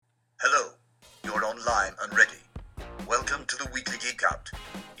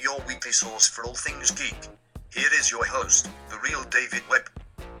weekly source for all things geek. Here is your host, the real David Webb.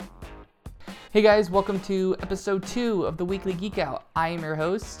 Hey guys, welcome to episode 2 of the Weekly Geek Out. I am your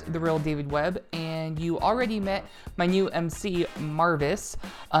host, the real David Webb, and you already met my new MC, Marvis.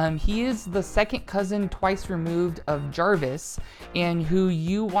 He is the second cousin twice removed of Jarvis, and who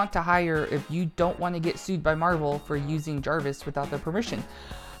you want to hire if you don't want to get sued by Marvel for using Jarvis without their permission.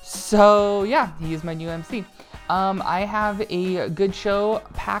 So yeah, he is my new MC. I have a good show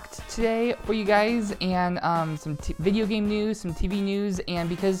packed today for you guys, and some video game news, some TV news, and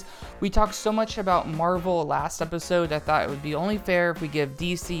because we talked so much about Marvel last episode, I thought it would be only fair if we give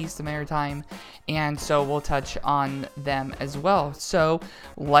DC some airtime, and so we'll touch on them as well. So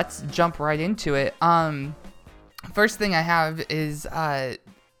let's jump right into it. First thing I have is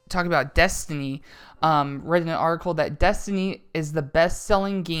talk about Destiny. Read an article that Destiny is the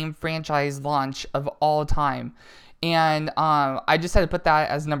best-selling game franchise launch of all time. And I just had to put that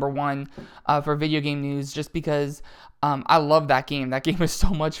as number one for video game news just because I love that game. That game is so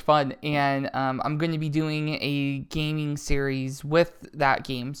much fun. And I'm going to be doing a gaming series with that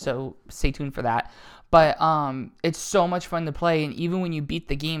game, so stay tuned for that. But it's so much fun to play, and even when you beat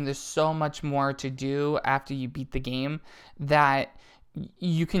the game, there's so much more to do after you beat the game that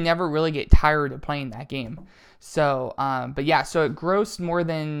you can never really get tired of playing that game. So, but yeah, so it grossed more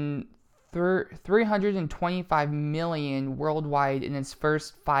than 325 million worldwide in its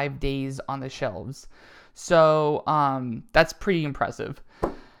first 5 days on the shelves. So, that's pretty impressive.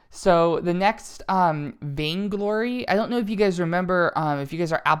 So the next, Vainglory, I don't know if you guys remember, if you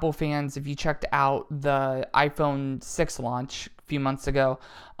guys are Apple fans, if you checked out the iPhone 6 launch a few months ago,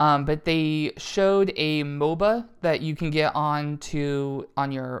 but they showed a MOBA that you can get on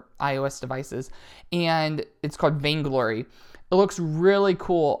your iOS devices, and it's called Vainglory. It looks really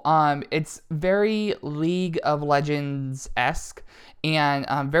cool. It's very League of Legends-esque,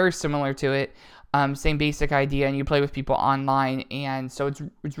 and very similar to it. Same basic idea, and you play with people online, and so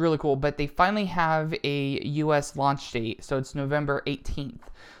it's really cool. But they finally have a US launch date, so it's November 18th.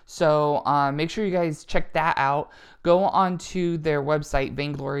 So make sure you guys check that out. Go onto their website,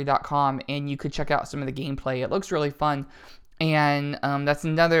 vainglory.com, and you could check out some of the gameplay. It looks really fun, and that's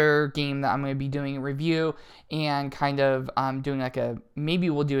another game that I'm going to be doing a review and kind of doing maybe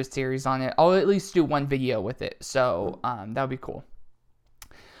we'll do a series on it. I'll at least do one video with it, so that would be cool.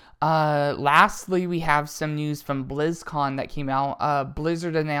 Lastly, we have some news from BlizzCon that came out.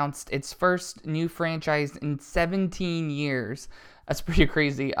 Blizzard announced its first new franchise in 17 years. That's pretty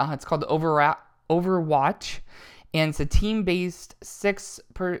crazy. It's called Overwatch, and it's a team-based 6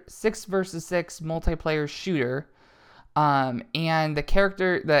 versus 6 multiplayer shooter. And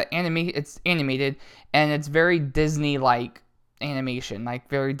it's animated, and it's very Disney-like animation, like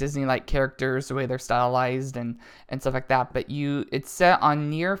very Disney-like characters, the way they're stylized and stuff like that. But it's set on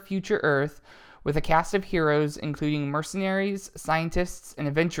near future Earth with a cast of heroes including mercenaries, scientists, and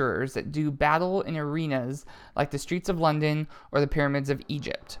adventurers that do battle in arenas like the streets of London or the pyramids of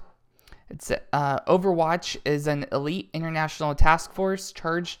Egypt. Overwatch is an elite international task force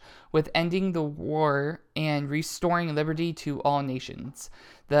charged with ending the war and restoring liberty to all nations.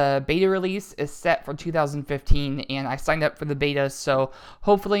 The beta release is set for 2015, and I signed up for the beta, so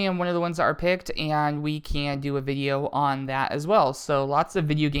hopefully I'm one of the ones that are picked, and we can do a video on that as well. So lots of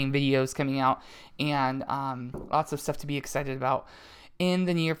video game videos coming out, and lots of stuff to be excited about in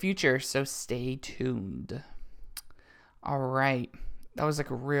the near future, so stay tuned. All right. That was like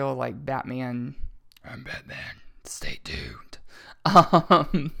a real Batman. I'm Batman. Stay tuned.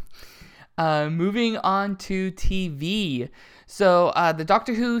 Moving on to TV. So the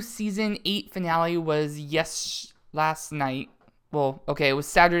Doctor Who season 8 finale was last night. Well, okay, it was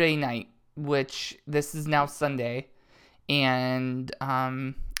Saturday night, which this is now Sunday, and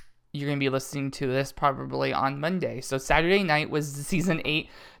you're gonna be listening to this probably on Monday. So Saturday night was the season 8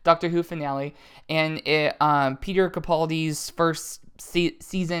 Doctor Who finale, and it Peter Capaldi's first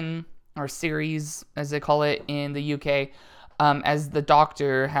season or series, as they call it in the UK, as the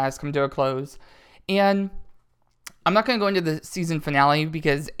Doctor has come to a close. And I'm not going to go into the season finale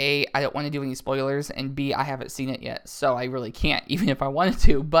because A, I don't want to do any spoilers, and B, I haven't seen it yet, so I really can't, even if I wanted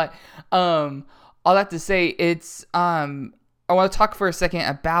to. But all that to say, it's I want to talk for a second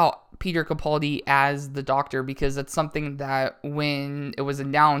about Peter Capaldi as the Doctor, because it's something that when it was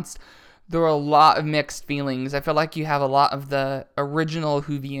announced, there were a lot of mixed feelings. I feel like you have a lot of the original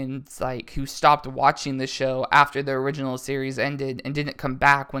Whovians, like, who stopped watching the show after the original series ended and didn't come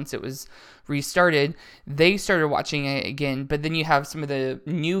back once it was restarted. They started watching it again, but then you have some of the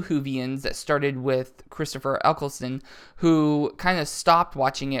new Whovians that started with Christopher Eccleston, who kind of stopped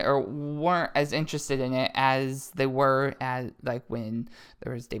watching it or weren't as interested in it as they were at, like, when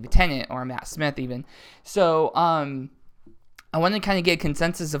there was David Tennant or Matt Smith even. So, I want to kind of get a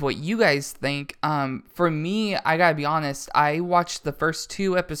consensus of what you guys think. For me, I gotta be honest, I watched the first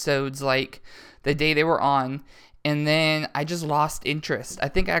 2 episodes, like, the day they were on, and then I just lost interest. I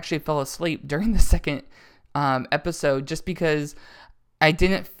think I actually fell asleep during the second episode just because I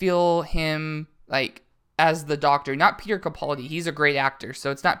didn't feel him, like, as the Doctor. Not Peter Capaldi. He's a great actor, so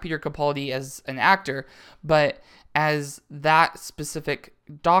it's not Peter Capaldi as an actor, but as that specific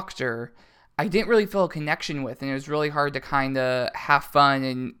Doctor, I didn't really feel a connection with, and it was really hard to kind of have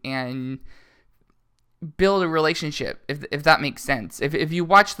fun and build a relationship, if that makes sense. If you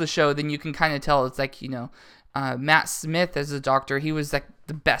watch the show, then you can kind of tell it's like, Matt Smith as a Doctor, he was like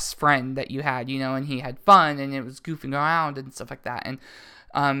the best friend that you had, and he had fun, and it was goofing around and stuff like that.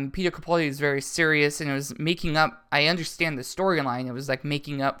 And Peter Capaldi is very serious, and it was making up, I understand the storyline, it was like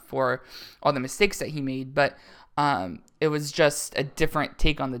making up for all the mistakes that he made, but it was just a different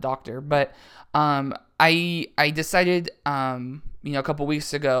take on the Doctor. But I decided, a couple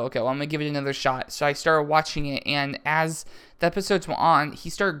weeks ago, okay, well, I'm going to give it another shot. So I started watching it, and as the episodes went on, he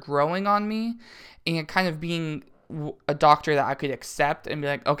started growing on me and kind of being a Doctor that I could accept and be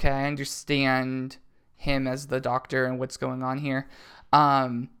like, okay, I understand him as the Doctor and what's going on here.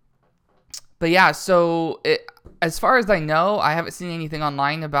 But yeah, so as far as I know, I haven't seen anything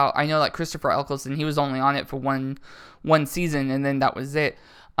online about, I know like Christopher Eccleston, he was only on it for one season, and then that was it.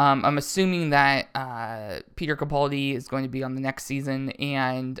 I'm assuming that Peter Capaldi is going to be on the next season,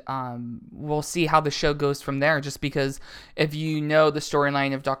 and we'll see how the show goes from there, just because if you know the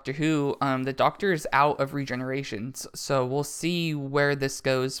storyline of Doctor Who, the Doctor is out of regenerations, so we'll see where this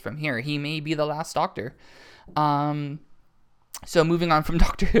goes from here. He may be the last Doctor. So moving on from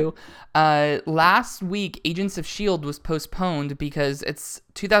Doctor Who, last week Agents of S.H.I.E.L.D. was postponed because it's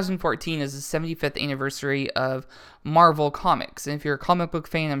 2014 is the 75th anniversary of Marvel Comics. And if you're a comic book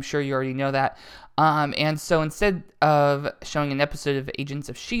fan, I'm sure you already know that. And so instead of showing an episode of Agents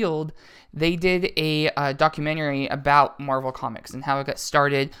of S.H.I.E.L.D., they did a documentary about Marvel Comics and how it got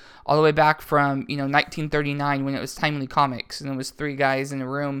started all the way back from 1939 when it was Timely Comics, and it was 3 guys in a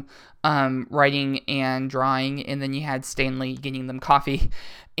room writing and drawing, and then you had Stanley getting them coffee,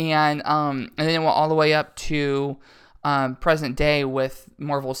 and then it went all the way up to present day with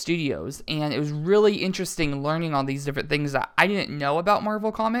Marvel Studios. And it was really interesting learning all these different things that I didn't know about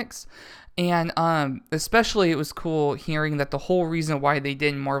Marvel Comics. And especially it was cool hearing that the whole reason why they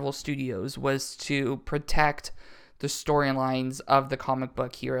did Marvel Studios was to protect the storylines of the comic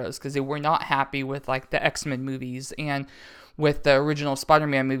book heroes, because they were not happy with like the X-Men movies and with the original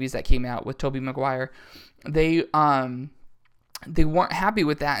Spider-Man movies that came out with Tobey Maguire. They weren't happy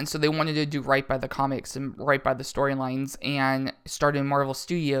with that, and so they wanted to do right by the comics and right by the storylines, and started Marvel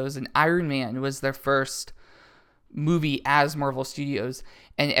Studios, and Iron Man was their first movie as Marvel Studios,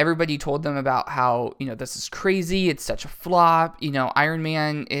 and everybody told them about how, this is crazy, it's such a flop, Iron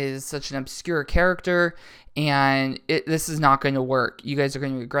Man is such an obscure character, and this is not going to work, you guys are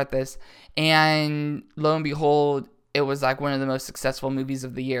going to regret this. And lo and behold, it was like one of the most successful movies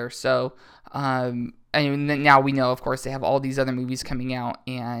of the year. So, and now we know, of course, they have all these other movies coming out,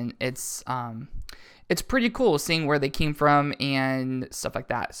 and it's pretty cool seeing where they came from and stuff like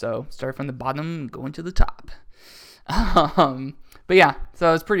that. So, start from the bottom, going to the top. But yeah,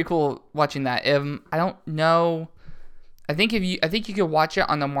 so it's pretty cool watching that. I don't know. I think you could watch it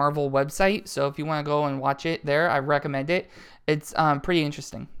on the Marvel website. So if you want to go and watch it there, I recommend it. It's pretty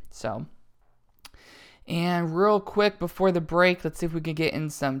interesting. So. And real quick before the break, let's see if we can get in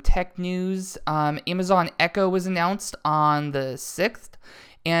some tech news. Amazon Echo was announced on the 6th,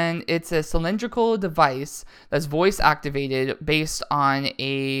 and it's a cylindrical device that's voice activated based on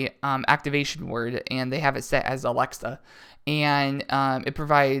a activation word, and they have it set as Alexa. And it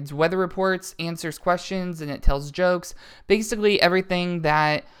provides weather reports, answers questions, and it tells jokes. Basically everything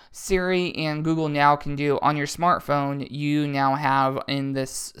that Siri and Google now can do on your smartphone, you now have in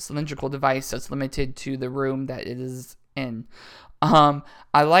this cylindrical device that's limited to the room that it is in. I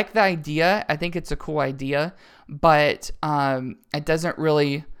like the idea. I think it's a cool idea, but it doesn't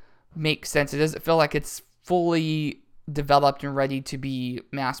really make sense. It doesn't feel like it's fully developed and ready to be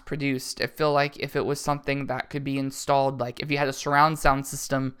mass produced. I feel like if it was something that could be installed, like if you had a surround sound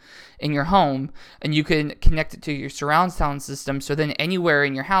system in your home and you could connect it to your surround sound system, so then anywhere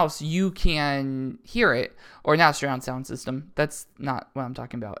in your house you can hear it, or not a surround sound system. That's not what I'm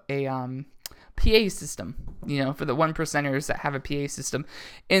talking about. A PA system, for the 1%ers that have a PA system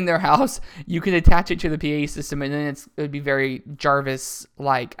in their house, you can attach it to the PA system, and then it would be very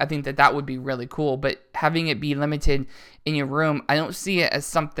Jarvis-like. I think that would be really cool, but having it be limited in your room, I don't see it as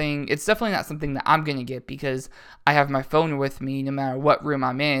something, it's definitely not something that I'm going to get, because I have my phone with me no matter what room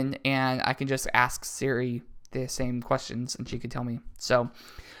I'm in, and I can just ask Siri the same questions, and she could tell me. So,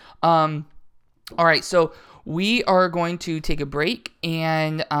 all right, so we are going to take a break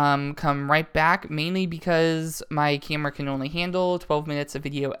and come right back, mainly because my camera can only handle 12 minutes of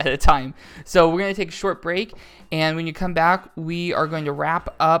video at a time. So we're going to take a short break, and when you come back, we are going to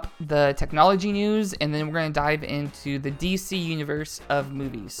wrap up the technology news, and then we're going to dive into the DC universe of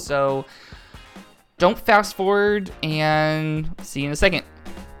movies. So don't fast forward, and see you in a second.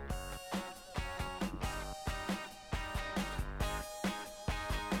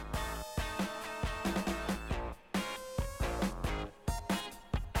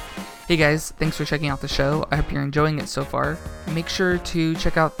 Hey guys, thanks for checking out the show. I hope you're enjoying it so far. Make sure to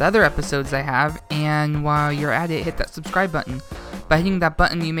check out the other episodes I have, and while you're at it, hit that subscribe button. By hitting that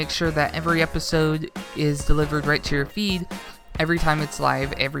button, you make sure that every episode is delivered right to your feed every time it's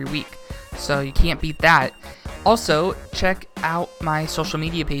live every week. So you can't beat that. Also, check out my social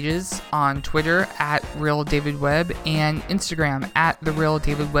media pages on Twitter at RealDavidWeb and Instagram at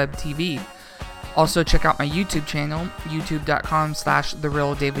TheRealDavidWebTV. Also, check out my YouTube channel,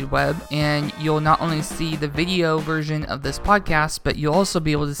 youtube.com/TheRealDavidWeb, and you'll not only see the video version of this podcast, but you'll also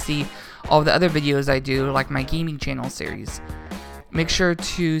be able to see all the other videos I do, like my gaming channel series. Make sure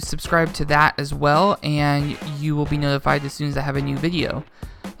to subscribe to that as well, and you will be notified as soon as I have a new video.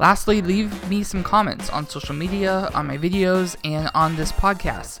 Lastly, leave me some comments on social media, on my videos, and on this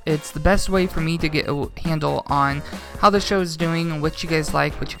podcast. It's the best way for me to get a handle on how the show is doing, what you guys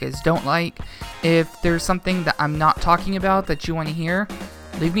like, what you guys don't like. If there's something that I'm not talking about that you want to hear,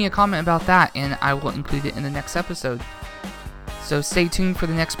 leave me a comment about that, and I will include it in the next episode. So stay tuned for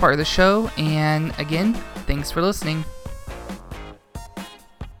the next part of the show, and again, thanks for listening.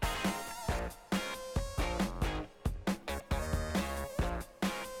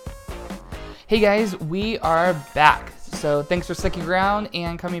 Hey guys, we are back. So thanks for sticking around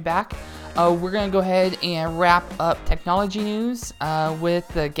and coming back. We're going to go ahead and wrap up technology news with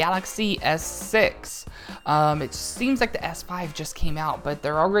the Galaxy S6. It seems like the S5 just came out, but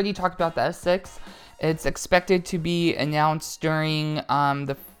they're already talking about the S6. It's expected to be announced during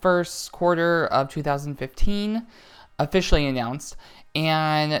the first quarter of 2015, officially announced.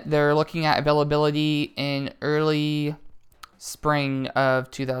 And they're looking at availability in early spring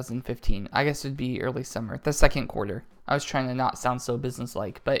of 2015. I guess it'd be early summer, the second quarter. I was trying to not sound so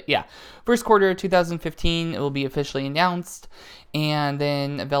businesslike, but yeah, first quarter of 2015, it will be officially announced, and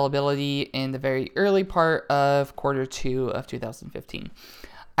then availability in the very early part of quarter 2 of 2015.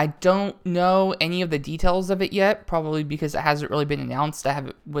 I don't know any of the details of it yet, probably because it hasn't really been announced.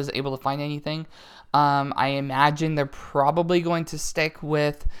 I was able to find anything. I imagine they're probably going to stick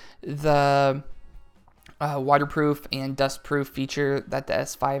with the waterproof and dustproof feature that the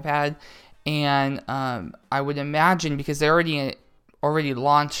S5 had, and I would imagine, because they already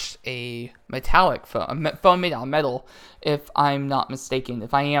launched a metallic phone, a phone made out of metal, if I'm not mistaken.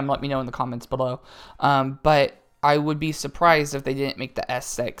 If I am, let me know in the comments below. But I would be surprised if they didn't make the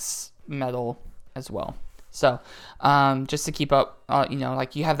S6 metal as well. So just to keep up,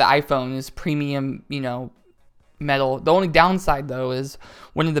 like you have the iPhone is premium, metal. The only downside, though, is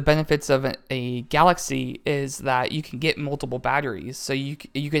one of the benefits of a Galaxy is that you can get multiple batteries. So you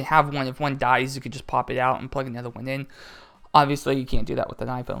can have one. If one dies, you could just pop it out and plug another one in. Obviously, you can't do that with an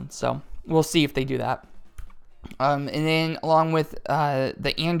iPhone. So we'll see if they do that. And then along with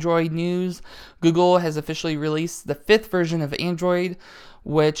the Android news, Google has officially released the 5th version of Android,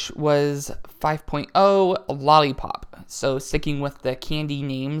 which was 5.0 Lollipop. So sticking with the candy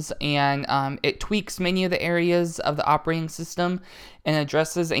names, and it tweaks many of the areas of the operating system and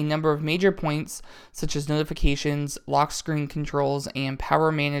addresses a number of major points such as notifications, lock screen controls, and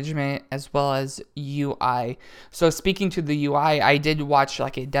power management, as well as UI. So speaking to the UI, I did watch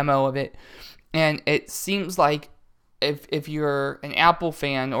like a demo of it, and it seems like if you're an Apple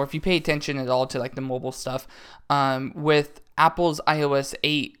fan, or if you pay attention at all to like the mobile stuff, with Apple's iOS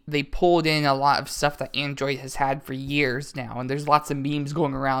 8, they pulled in a lot of stuff that Android has had for years now, and there's lots of memes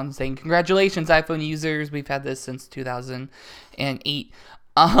going around saying, congratulations iPhone users, we've had this since 2008.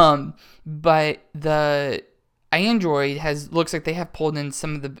 But the Android looks like they have pulled in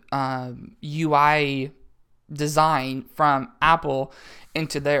some of the UI design from Apple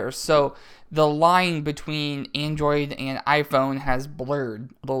into theirs. So the line between Android and iPhone has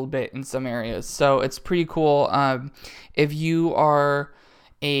blurred a little bit in some areas. So it's pretty cool. If you are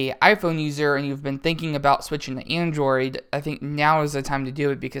a iPhone user and you've been thinking about switching to Android, I think now is the time to do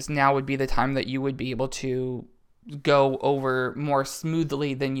it, because now would be the time that you would be able to go over more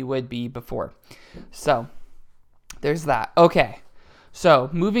smoothly than you would be before. So there's that. Okay, so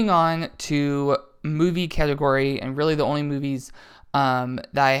moving on to movie category, and really the only movies that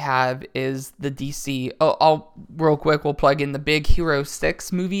I have is the DC. I'll real quick, we'll plug in the Big Hero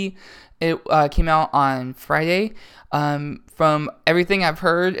 6 movie. It came out on Friday. From everything I've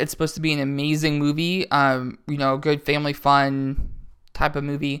heard, it's supposed to be an amazing movie. Good family fun type of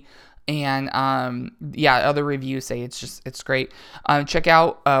movie. And other reviews say it's great. Check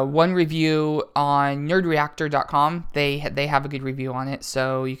out one review on nerdreactor.com. They have a good review on it,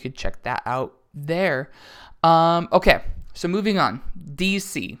 so you could check that out there. Okay, so moving on.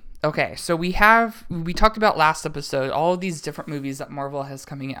 DC. Okay, so we talked about last episode all of these different movies that Marvel has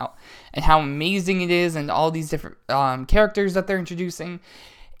coming out and how amazing it is, and all these different characters that they're introducing.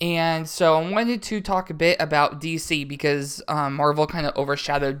 And so I wanted to talk a bit about DC, because Marvel kind of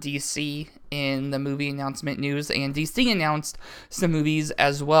overshadowed DC in the movie announcement news, and DC announced some movies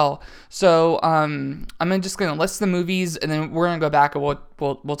as well. So I'm just going to list the movies, and then we're going to go back and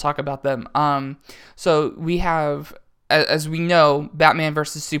we'll talk about them. So we have, as we know, Batman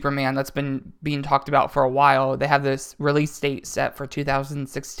vs. Superman. That's been being talked about for a while. They have this release date set for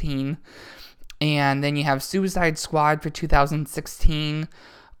 2016. And then you have Suicide Squad for 2016.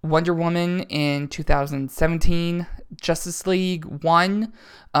 Wonder Woman in 2017, Justice League 1,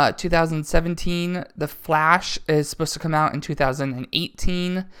 2017, The Flash is supposed to come out in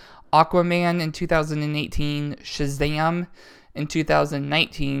 2018, Aquaman in 2018, Shazam in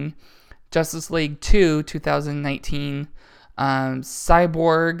 2019, Justice League 2, 2019,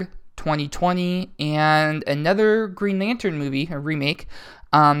 Cyborg 2020, and another Green Lantern movie, a remake,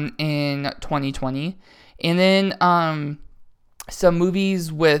 in 2020, and then some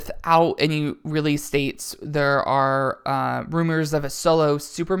movies without any release dates. There are rumors of a solo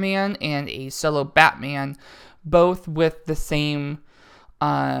Superman and a solo Batman, both with the same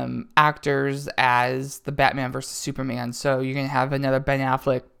actors as the Batman vs. Superman. So you're going to have another Ben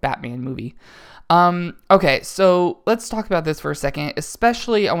Affleck Batman movie. Okay, so let's talk about this for a second.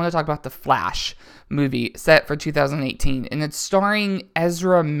 Especially, I want to talk about the Flash movie set for 2018. And it's starring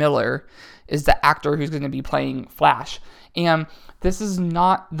Ezra Miller is the actor who's going to be playing Flash. And this is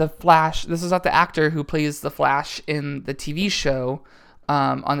not the Flash. This is not the actor who plays the Flash in the TV show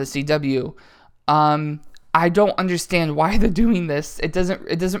on the CW. I don't understand why they're doing this. It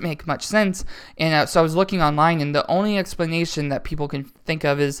doesn't make much sense. And so I was looking online, and the only explanation that people can think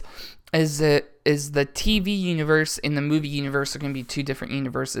of is the TV universe and the movie universe are going to be two different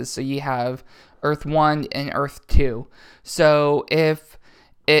universes. So you have Earth 1 and Earth 2. So if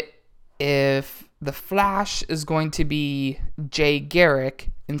the Flash is going to be Jay Garrick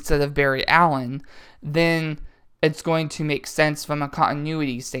instead of Barry Allen, then it's going to make sense from a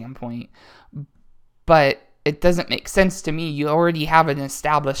continuity standpoint. But it doesn't make sense to me. You already have an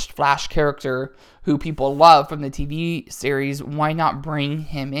established Flash character who people love from the TV series. Why not bring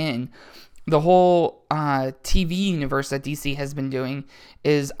him in? The whole TV universe that DC has been doing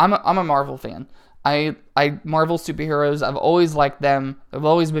is... I'm a Marvel fan. I Marvel superheroes, I've always liked them. They've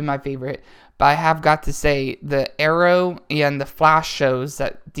always been my favorite. But I have got to say, the Arrow and the Flash shows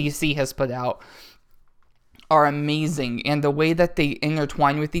that DC has put out are amazing. And the way that they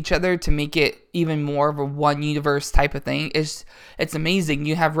intertwine with each other to make it even more of a one universe type of thing, it's amazing.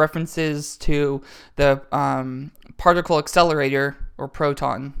 You have references to the particle accelerator or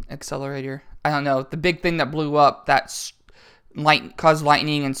proton accelerator. I don't know. The big thing that blew up that caused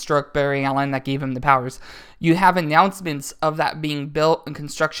lightning and struck Barry Allen that gave him the powers. You have announcements of that being built and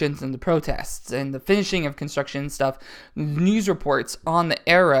constructions and the protests and the finishing of construction stuff. News reports on the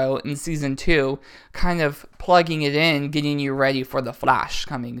Arrow in season 2 kind of plugging it in, getting you ready for the Flash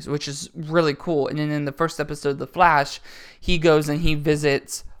coming, which is really cool. And then in the first episode of the Flash, he goes and he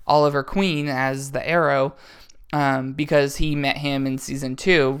visits Oliver Queen as the Arrow, because he met him in season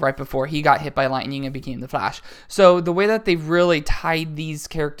 2 right before he got hit by lightning and became the Flash. So the way that they've really tied these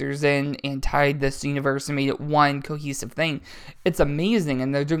characters in and tied this universe and made it one cohesive thing, it's amazing,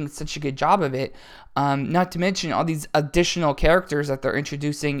 and they're doing such a good job of it. Not to mention all these additional characters that they're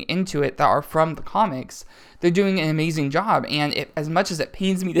introducing into it that are from the comics. They're doing an amazing job, and as much as it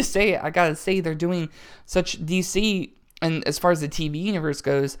pains me to say it, I gotta say they're doing such DC, and as far as the TV universe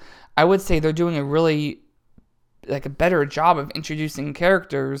goes, I would say they're doing a really like a better job of introducing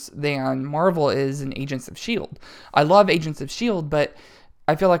characters than Marvel is in Agents of S.H.I.E.L.D. I love Agents of S.H.I.E.L.D., but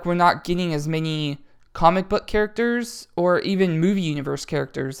I feel like we're not getting as many comic book characters or even movie universe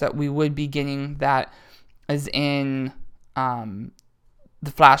characters that we would be getting that is in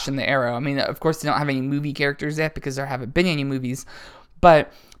The Flash and the Arrow. I mean, of course, they don't have any movie characters yet because there haven't been any movies,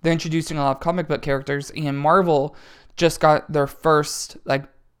 but they're introducing a lot of comic book characters, and Marvel just got their first like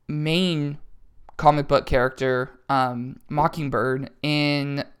main comic book character, Mockingbird,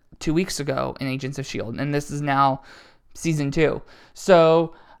 in 2 weeks ago in Agents of S.H.I.E.L.D., and this is now season 2.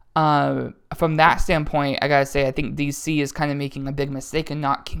 So from that standpoint, I gotta say, I think DC is kind of making a big mistake in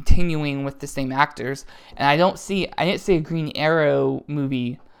not continuing with the same actors. And I didn't see a Green Arrow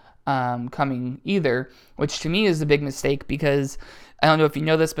movie coming either, which to me is a big mistake because I don't know if you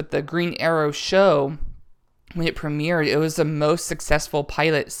know this, but the Green Arrow show, when it premiered, it was the most successful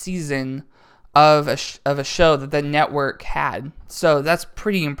pilot season of a show that the network had. So that's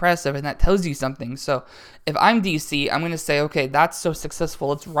pretty impressive, and that tells you something. So if I'm DC, I'm going to say, okay, that's so successful,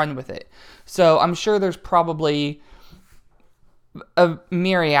 let's run with it. So I'm sure there's probably a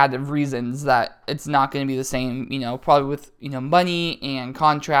myriad of reasons that it's not going to be the same, probably with, money and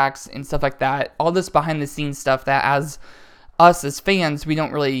contracts and stuff like that. All this behind the scenes stuff that as fans, we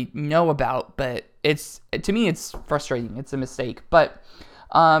don't really know about, but to me, it's frustrating. It's a mistake. But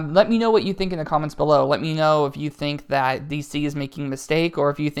let me know what you think in the comments below. Let me know if you think that DC is making a mistake or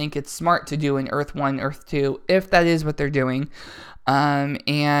if you think it's smart to do an Earth 1, Earth 2, if that is what they're doing. Yeah.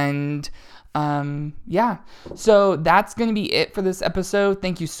 So that's going to be it for this episode.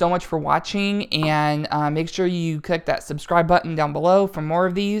 Thank you so much for watching, and make sure you click that subscribe button down below for more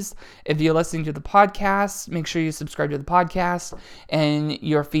of these. If you're listening to the podcast, make sure you subscribe to the podcast, and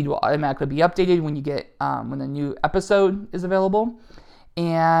your feed will automatically be updated when you get when the new episode is available.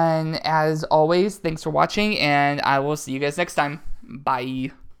 And as always, thanks for watching, and I will see you guys next time.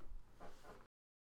 Bye.